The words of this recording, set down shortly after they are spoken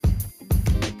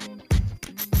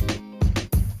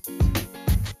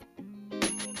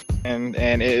And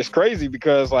it's crazy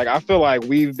because like I feel like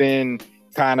we've been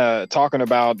kind of talking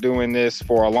about doing this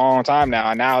for a long time now,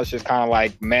 and now it's just kind of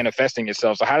like manifesting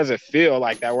itself. So how does it feel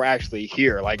like that we're actually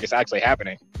here, like it's actually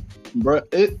happening?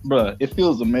 It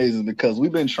feels amazing because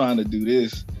we've been trying to do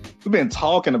this. We've been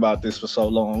talking about this for so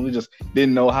long. We just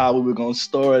didn't know how we were gonna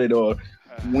start it or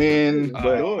when.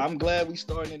 But I'm glad we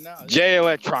starting it now. Jay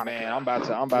Electronica, man, I'm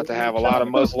about to have a lot of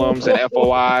Muslims and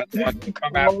FOI want to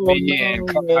come after me and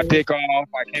cut my dick off.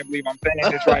 I can't believe I'm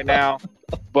saying this right now,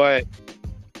 but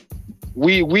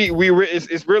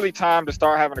it's really time to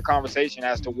start having a conversation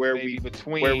as to where we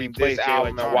place this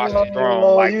album and Watch the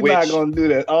Throne. Like, you're not gonna do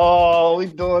that. Oh, we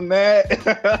doing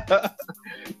that.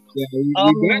 Yeah, we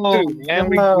got to, man.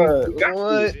 We got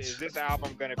what? to. Is this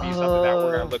album going to be something that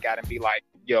we're going to look at and be like,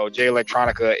 yo, Jay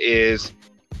Electronica is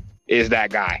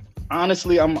that guy?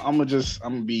 Honestly, I'm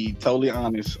gonna be totally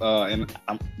honest. And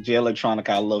Jay Electronica,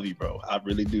 I love you, bro. I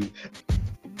really do.